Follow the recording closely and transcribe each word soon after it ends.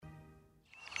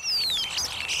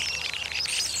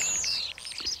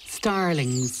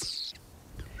Starlings.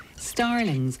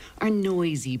 Starlings are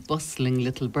noisy, bustling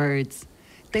little birds.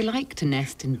 They like to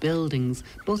nest in buildings,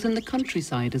 both in the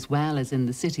countryside as well as in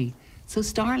the city, so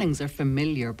starlings are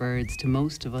familiar birds to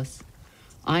most of us.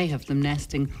 I have them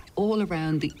nesting all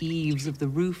around the eaves of the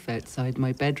roof outside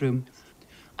my bedroom.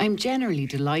 I'm generally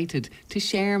delighted to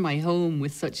share my home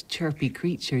with such chirpy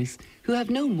creatures who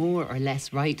have no more or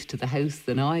less right to the house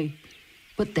than I.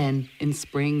 But then, in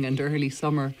spring and early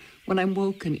summer, when I'm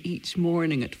woken each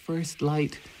morning at first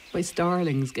light by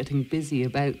starlings getting busy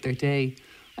about their day,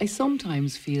 I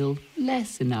sometimes feel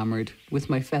less enamoured with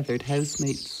my feathered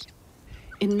housemates.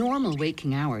 In normal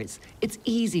waking hours, it's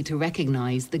easy to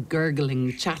recognise the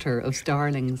gurgling chatter of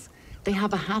starlings. They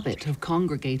have a habit of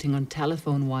congregating on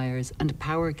telephone wires and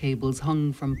power cables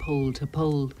hung from pole to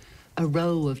pole, a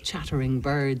row of chattering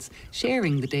birds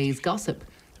sharing the day's gossip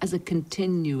as a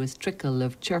continuous trickle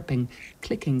of chirping,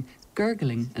 clicking,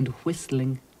 gurgling and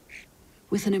whistling.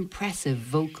 With an impressive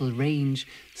vocal range,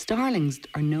 starlings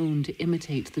are known to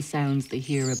imitate the sounds they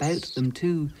hear about them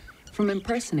too, from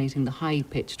impersonating the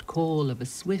high-pitched call of a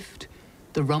swift,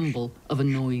 the rumble of a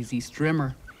noisy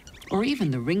strimmer, or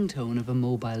even the ringtone of a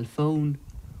mobile phone.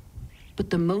 But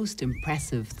the most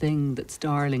impressive thing that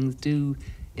starlings do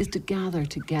is to gather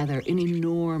together in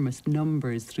enormous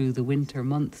numbers through the winter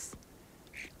months.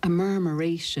 A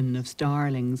murmuration of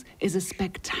starlings is a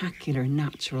spectacular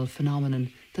natural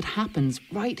phenomenon that happens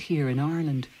right here in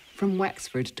Ireland, from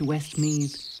Wexford to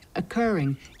Westmeath,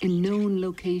 occurring in known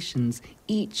locations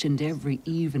each and every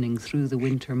evening through the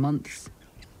winter months.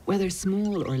 Whether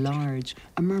small or large,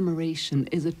 a murmuration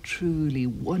is a truly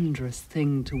wondrous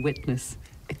thing to witness,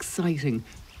 exciting,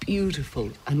 beautiful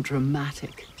and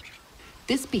dramatic.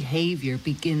 This behaviour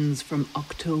begins from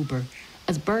October,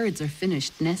 as birds are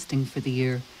finished nesting for the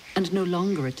year and no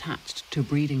longer attached to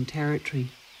breeding territory.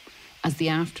 As the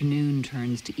afternoon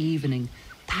turns to evening,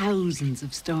 thousands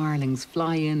of starlings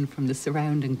fly in from the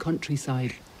surrounding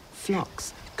countryside,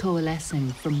 flocks coalescing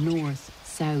from north,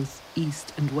 south,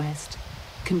 east and west,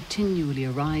 continually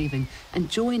arriving and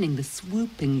joining the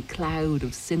swooping cloud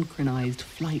of synchronised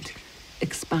flight,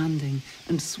 expanding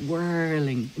and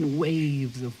swirling in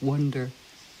waves of wonder.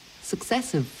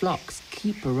 Successive flocks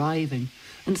keep arriving,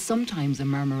 and sometimes a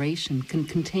murmuration can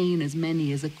contain as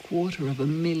many as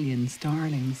 250,000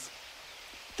 starlings.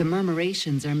 The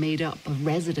murmurations are made up of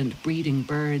resident breeding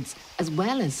birds, as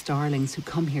well as starlings who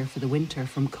come here for the winter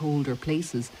from colder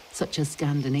places, such as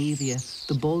Scandinavia,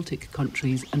 the Baltic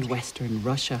countries and Western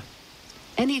Russia.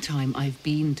 Anytime I've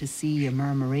been to see a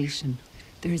murmuration,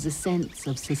 there is a sense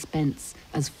of suspense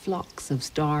as flocks of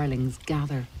starlings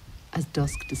gather. As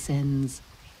dusk descends,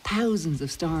 thousands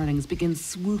of starlings begin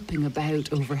swooping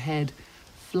about overhead,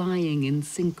 flying in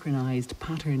synchronised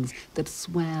patterns that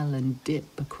swell and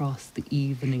dip across the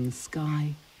evening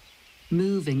sky,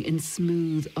 moving in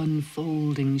smooth,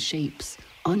 unfolding shapes,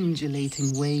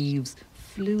 undulating waves,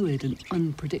 fluid and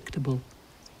unpredictable.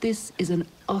 This is an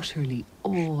utterly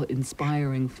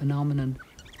awe-inspiring phenomenon.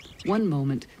 One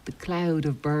moment, the cloud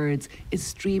of birds is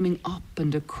streaming up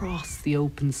and across the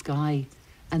open sky,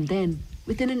 and then,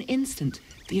 within an instant,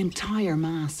 the entire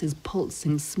mass is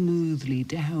pulsing smoothly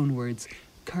downwards,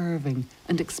 curving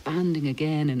and expanding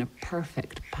again in a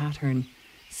perfect pattern,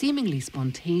 seemingly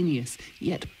spontaneous,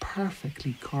 yet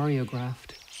perfectly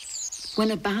choreographed.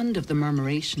 When a band of the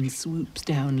murmuration swoops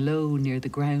down low near the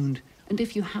ground, and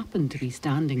if you happen to be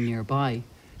standing nearby,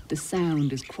 the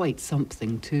sound is quite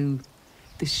something too.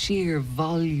 The sheer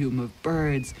volume of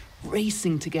birds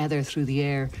racing together through the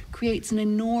air creates an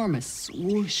enormous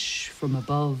swoosh from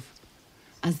above.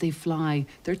 As they fly,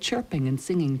 they're chirping and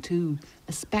singing too,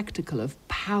 a spectacle of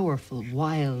powerful,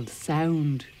 wild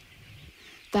sound.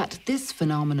 That this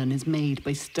phenomenon is made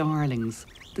by starlings,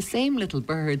 the same little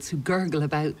birds who gurgle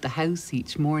about the house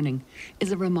each morning,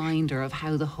 is a reminder of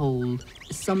how the whole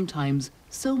is sometimes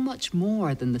so much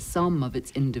more than the sum of its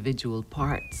individual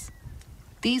parts.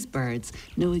 These birds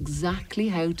know exactly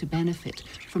how to benefit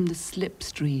from the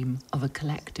slipstream of a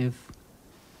collective.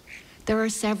 There are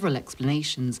several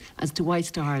explanations as to why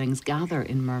starlings gather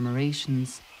in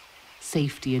murmurations.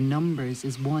 Safety in numbers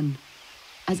is one,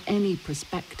 as any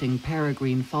prospecting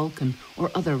peregrine falcon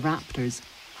or other raptors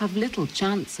have little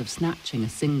chance of snatching a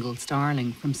single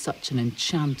starling from such an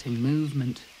enchanting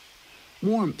movement.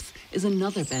 Warmth is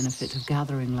another benefit of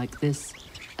gathering like this,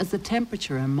 as the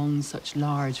temperature among such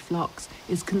large flocks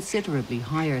is considerably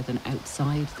higher than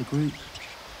outside the group.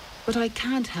 But I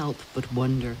can't help but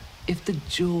wonder if the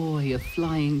joy of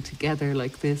flying together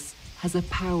like this has a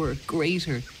power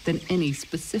greater than any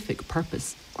specific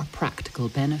purpose or practical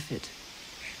benefit.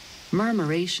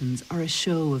 Murmurations are a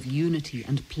show of unity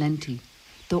and plenty.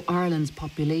 though Ireland's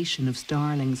population of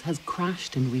starlings has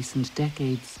crashed in recent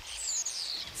decades.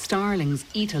 Starlings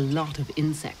eat a lot of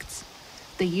insects.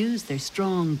 They use their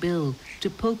strong bill to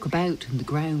poke about in the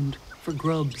ground for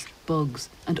grubs, bugs,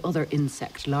 and other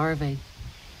insect larvae.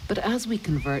 But as we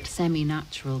convert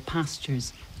semi-natural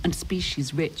pastures and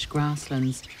species-rich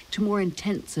grasslands to more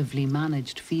intensively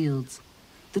managed fields,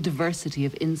 the diversity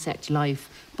of insect life,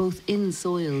 both in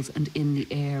soils and in the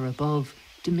air above,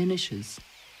 diminishes.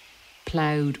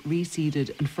 Ploughed,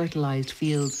 reseeded and fertilised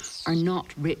fields are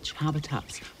not rich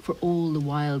habitats for all the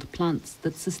wild plants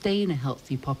that sustain a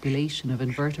healthy population of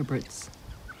invertebrates.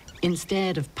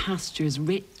 Instead of pastures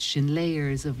rich in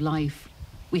layers of life,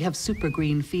 we have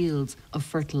supergreen fields of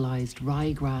fertilised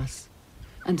ryegrass.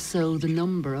 And so the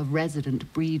number of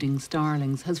resident breeding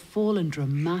starlings has fallen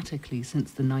dramatically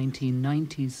since the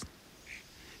 1990s.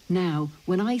 Now,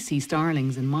 when I see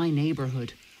starlings in my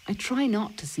neighbourhood, I try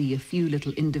not to see a few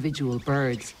little individual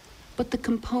birds, but the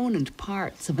component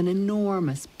parts of an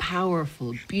enormous,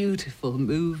 powerful, beautiful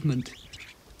movement.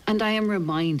 And I am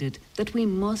reminded that we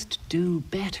must do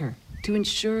better to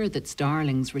ensure that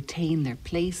starlings retain their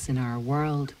place in our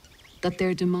world, that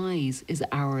their demise is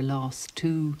our loss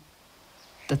too,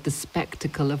 that the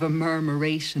spectacle of a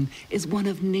murmuration is one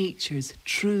of nature's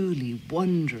truly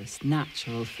wondrous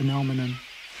natural phenomenon.